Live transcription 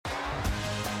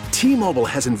T-Mobile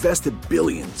has invested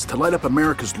billions to light up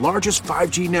America's largest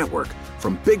 5G network,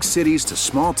 from big cities to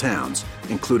small towns,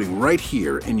 including right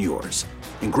here in yours.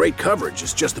 And great coverage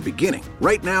is just the beginning.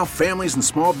 Right now, families and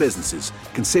small businesses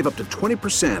can save up to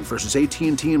 20% versus AT&T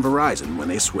and Verizon when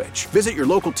they switch. Visit your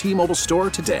local T-Mobile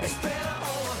store today.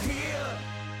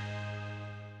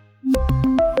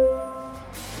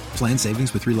 Plan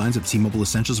savings with 3 lines of T-Mobile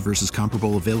Essentials versus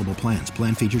comparable available plans.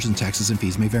 Plan features and taxes and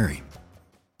fees may vary.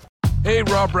 Hey,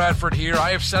 Rob Bradford here. I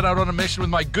have set out on a mission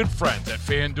with my good friends at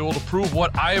FanDuel to prove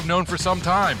what I have known for some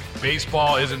time.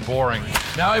 Baseball isn't boring.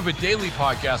 Now I have a daily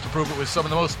podcast to prove it with some of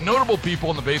the most notable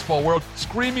people in the baseball world,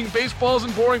 screaming baseball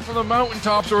isn't boring from the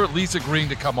mountaintops, or at least agreeing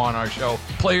to come on our show.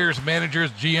 Players,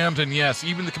 managers, GMs, and yes,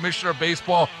 even the commissioner of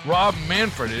baseball, Rob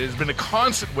Manfred. It has been a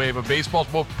constant wave of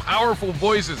baseball's most powerful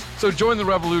voices. So join the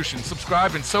revolution.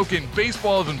 Subscribe and soak in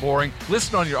Baseball Isn't Boring.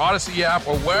 Listen on your Odyssey app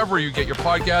or wherever you get your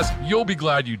podcast. You'll be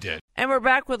glad you did. And we're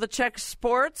back with the Czech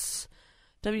Sports.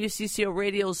 WCCO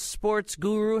Radio's sports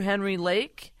guru, Henry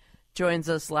Lake, joins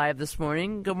us live this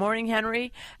morning. Good morning,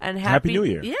 Henry. And Happy New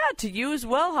Year. Yeah, to you as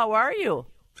well. How are you?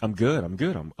 I'm good. I'm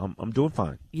doing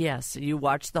fine. Yes, you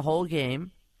watched the whole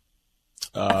game.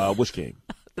 Which game?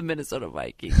 The Minnesota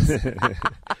Vikings.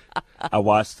 I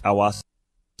watched,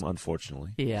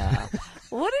 unfortunately. Yeah.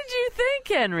 What did you think,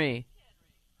 Henry?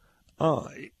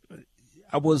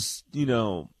 I was,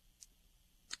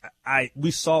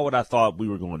 we saw what I thought we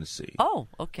were going to see. Oh,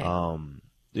 okay.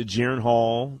 Jaren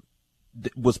Hall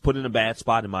was put in a bad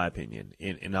spot, in my opinion,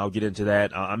 and I'll get into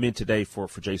that. I'm in today for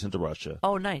Jason DeRusha.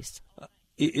 Oh, nice.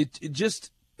 It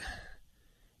just,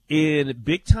 in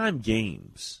big-time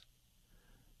games,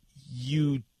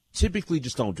 you typically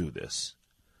just don't do this.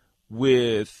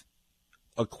 With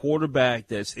a quarterback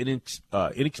that's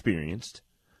inexperienced,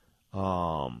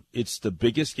 it's the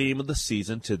biggest game of the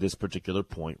season to this particular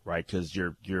point, right? Because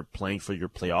you're playing for your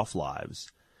playoff lives,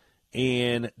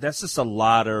 and that's just a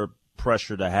lot of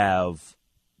pressure to have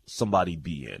somebody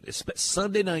be in. It's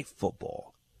Sunday Night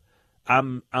Football.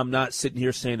 I'm not sitting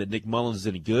here saying that Nick Mullins is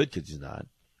any good, because he's not.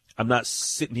 I'm not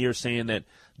sitting here saying that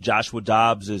Joshua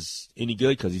Dobbs is any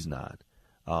good, because he's not.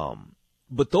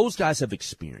 But those guys have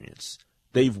experience.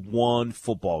 They've won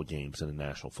football games in the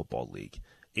National Football League,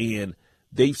 and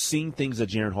they've seen things that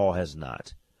Jaren Hall has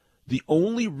not. The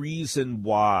only reason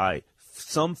why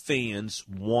some fans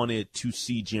wanted to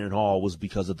see Jaren Hall was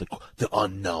because of the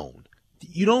unknown.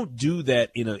 You don't do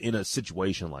that in a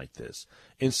situation like this.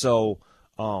 And so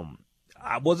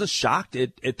I wasn't shocked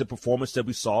at the performance that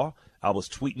we saw. I was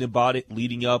tweeting about it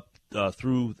leading up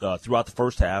throughout the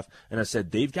first half, and I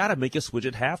said they've got to make a switch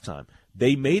at halftime.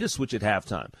 They made a switch at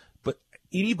halftime. But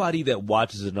anybody that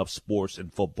watches enough sports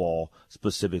and football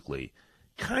specifically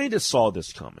kind of saw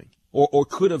this coming, or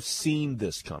could have seen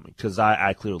this coming, because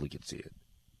I clearly could see it.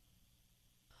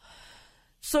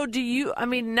 So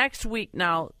next week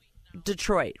now,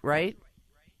 Detroit, right?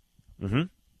 Mm-hmm.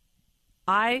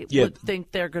 I would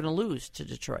think they're going to lose to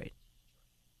Detroit.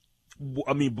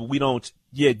 But we don't.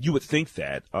 Yeah, you would think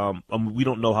that. We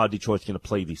don't know how Detroit's going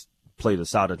to play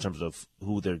this out in terms of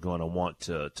who they're going to want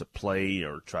to play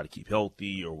or try to keep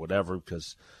healthy or whatever,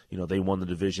 because they won the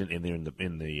division and they're in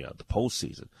the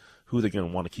postseason. Who they're going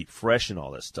to want to keep fresh and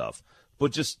all that stuff.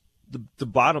 But just the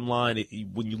bottom line,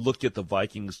 when you look at the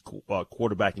Vikings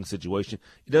quarterbacking situation,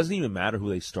 it doesn't even matter who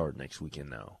they start next weekend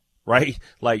now, right?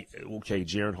 Like, okay,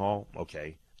 Jaren Hall,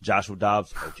 okay, Joshua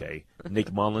Dobbs, okay,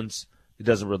 Nick Mullins, it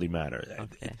doesn't really matter.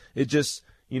 Okay. It just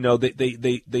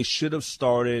they should have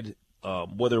started.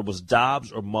 Whether it was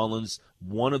Dobbs or Mullins,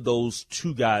 one of those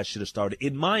two guys should have started,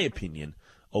 in my opinion,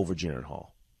 over Jaren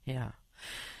Hall. Yeah.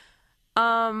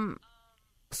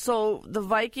 So the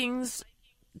Vikings'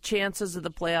 chances of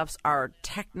the playoffs are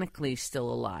technically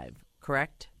still alive,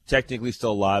 correct? Technically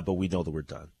still alive, but we know that we're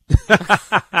done.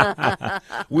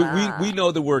 we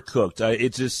know that we're cooked. To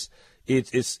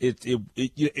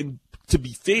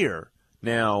be fair,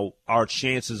 now our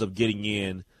chances of getting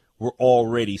in were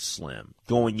already slim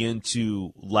going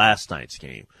into last night's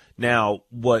game. Now,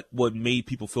 what made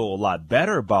people feel a lot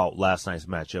better about last night's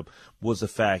matchup was the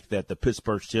fact that the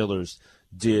Pittsburgh Steelers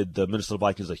did the Minnesota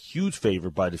Vikings a huge favor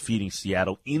by defeating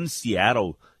Seattle in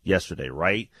Seattle yesterday,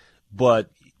 right? But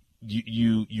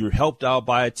you're helped out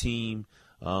by a team.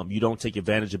 You don't take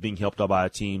advantage of being helped out by a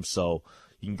team, so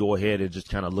you can go ahead and just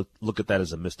kind of look at that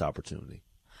as a missed opportunity.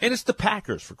 And it's the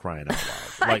Packers, for crying out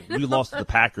loud. Like, we lost to the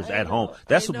Packers at home.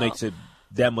 That's what makes it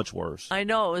that much worse. I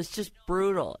know. It was just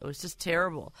brutal. It was just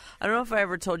terrible. I don't know if I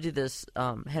ever told you this,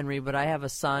 Henry, but I have a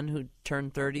son who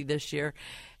turned 30 this year,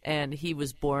 and he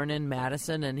was born in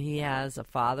Madison, and he has a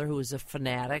father who is a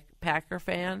fanatic Packer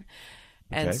fan.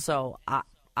 And so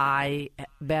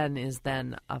Ben is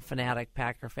then a fanatic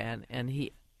Packer fan, and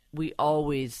he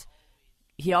always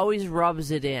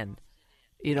rubs it in.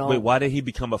 You know, wait, why did he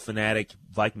become a fanatic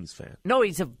Vikings fan? No,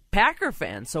 he's a Packer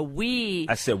fan. So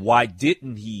I said, why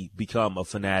didn't he become a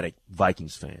fanatic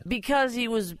Vikings fan? Because he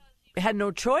had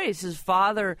no choice. His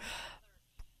father,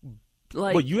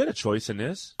 well, you had a choice in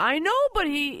this. I know, but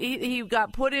he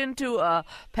got put into a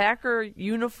Packer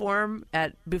uniform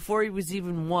before he was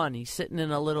even one. He's sitting in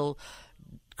a little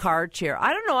car chair.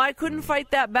 I don't know. I couldn't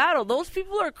fight that battle. Those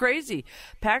people are crazy.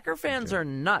 Packer fans are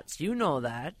nuts. You know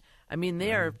that. I mean,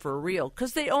 they are for real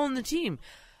because they own the team.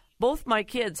 Both my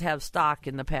kids have stock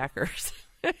in the Packers.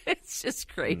 It's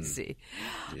just crazy.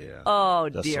 Yeah. Oh,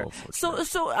 dear.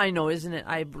 So I know, isn't it?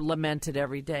 I lament it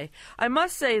every day. I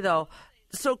must say, though,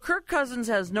 so Kirk Cousins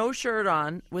has no shirt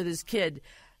on with his kid.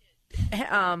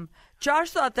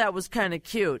 Josh thought that was kind of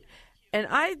cute, and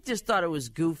I just thought it was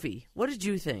goofy. What did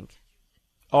you think?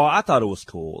 Oh, I thought it was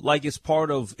cool. Like it's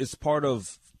part of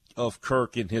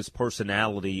Kirk and his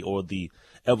personality, or the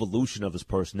evolution of his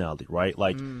personality, right?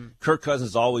 Like Kirk Cousins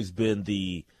has always been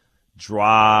the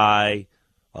dry,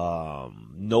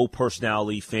 no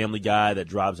personality family guy that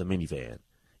drives a minivan.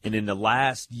 And in the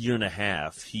last year and a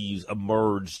half, he's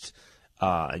emerged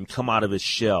and come out of his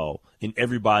shell, and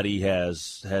everybody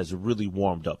has really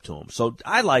warmed up to him. So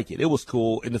I like it. It was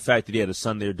cool, and the fact that he had a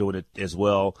son there doing it as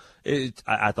well,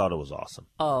 I thought it was awesome.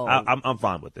 Oh, I'm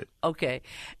fine with it. Okay,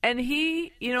 and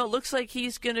he, looks like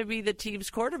he's going to be the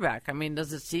team's quarterback. I mean,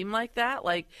 does it seem like that?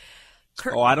 Like,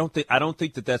 I don't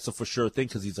think that's a for sure thing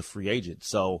because he's a free agent.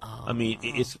 So I mean,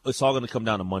 it's all going to come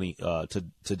down to money,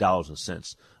 to dollars and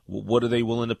cents. What are they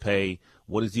willing to pay?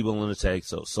 What is he willing to take?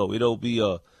 So it'll be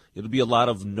a lot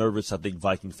of nervous, I think,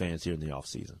 Viking fans here in the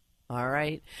offseason. All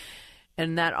right.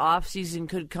 And that offseason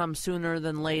could come sooner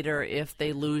than later if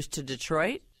they lose to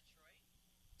Detroit?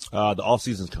 The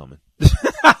offseason's coming.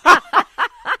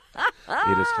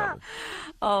 It is coming.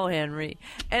 Oh, Henry.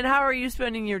 And how are you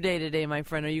spending your day today, my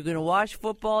friend? Are you going to watch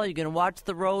football? Are you going to watch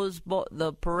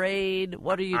the parade?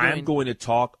 What are you doing? I'm going to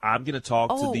talk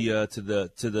to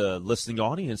the listening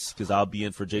audience because I'll be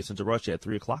in for Jason DeRush at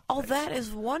 3:00. Oh, that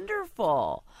is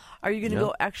wonderful. Are you going to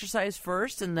go exercise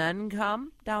first and then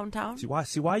come downtown? See why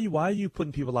are you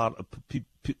putting people out,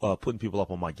 putting people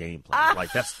up on my game plan?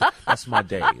 Like that's my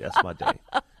day. That's my day.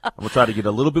 I'm gonna try to get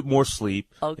a little bit more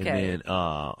sleep, okay, and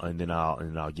then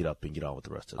I'll get up and get on with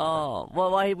the rest of the day. Oh,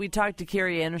 well, we talked to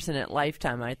Carrie Anderson at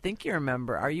Lifetime. I think you're a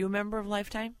member. Are you a member of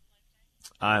Lifetime?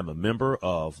 I am a member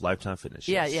of Lifetime Fitness.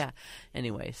 Yes. Yeah.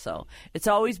 Anyway, so it's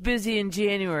always busy in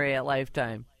January at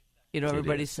Lifetime.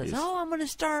 Everybody says, "Oh, I'm gonna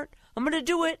start. I'm gonna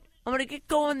do it. I'm gonna get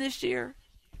going this year."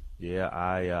 Yeah,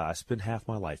 I spend half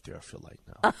my life there, I feel like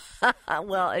now.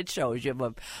 Well, it shows you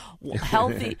have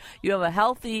a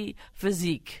healthy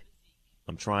physique.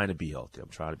 I'm trying to be healthy.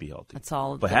 That's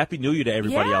all. But Happy New Year to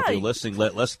everybody out there listening.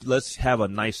 Let's have a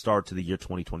nice start to the year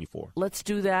 2024. Let's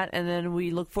do that, and then we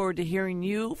look forward to hearing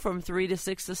you from 3 to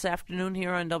 6 this afternoon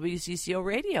here on WCCO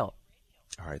Radio.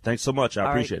 All right. Thanks so much. I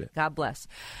appreciate it. God bless.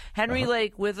 Henry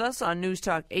Lake with us on News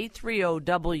Talk 830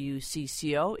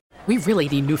 WCCO. We really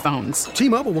need new phones.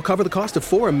 T-Mobile will cover the cost of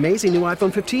 4 amazing new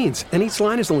iPhone 15s, and each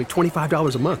line is only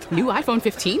 $25 a month. New iPhone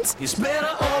 15s? It's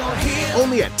better over here.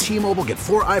 Only at T-Mobile, get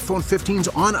 4 iPhone 15s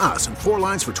on us and 4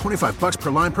 lines for $25 per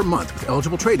line per month with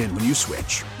eligible trade-in when you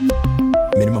switch.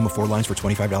 Minimum of 4 lines for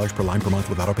 $25 per line per month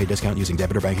with autopay discount using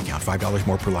debit or bank account. $5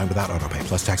 more per line without autopay,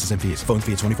 plus taxes and fees. Phone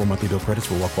fee at 24 monthly bill credits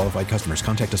for well-qualified customers.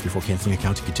 Contact us before canceling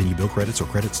account to continue bill credits or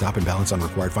credit stop and balance on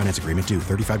required finance agreement due.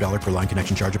 $35 per line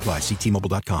connection charge applies. See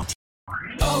T-Mobile.com.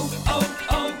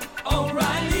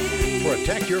 O'Reilly.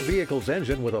 Protect your vehicle's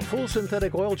engine with a full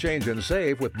synthetic oil change and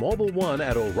save with Mobil 1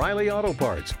 at O'Reilly Auto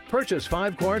Parts. Purchase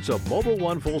 5 quarts of Mobil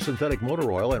 1 full synthetic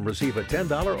motor oil and receive a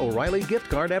 $10 O'Reilly gift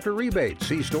card after rebate.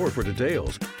 See store for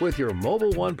details. With your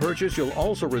Mobil 1 purchase, you'll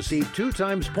also receive 2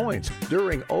 times points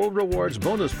during O Rewards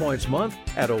Bonus Points Month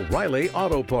at O'Reilly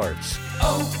Auto Parts.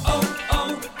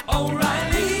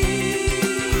 O'Reilly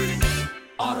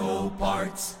Auto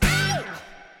Parts.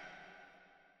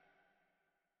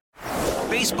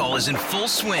 Baseball is in full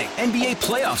swing. NBA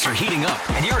playoffs are heating up,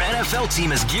 and your NFL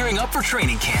team is gearing up for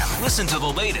training camp. Listen to the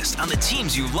latest on the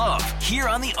teams you love here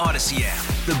on the Odyssey app.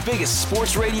 The biggest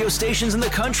sports radio stations in the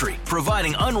country,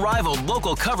 providing unrivaled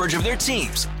local coverage of their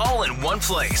teams, all in one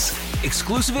place.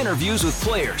 Exclusive interviews with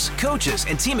players, coaches,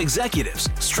 and team executives,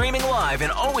 streaming live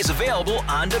and always available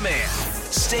on demand.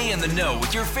 Stay in the know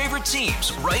with your favorite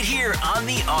teams right here on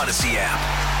the Odyssey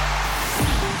app.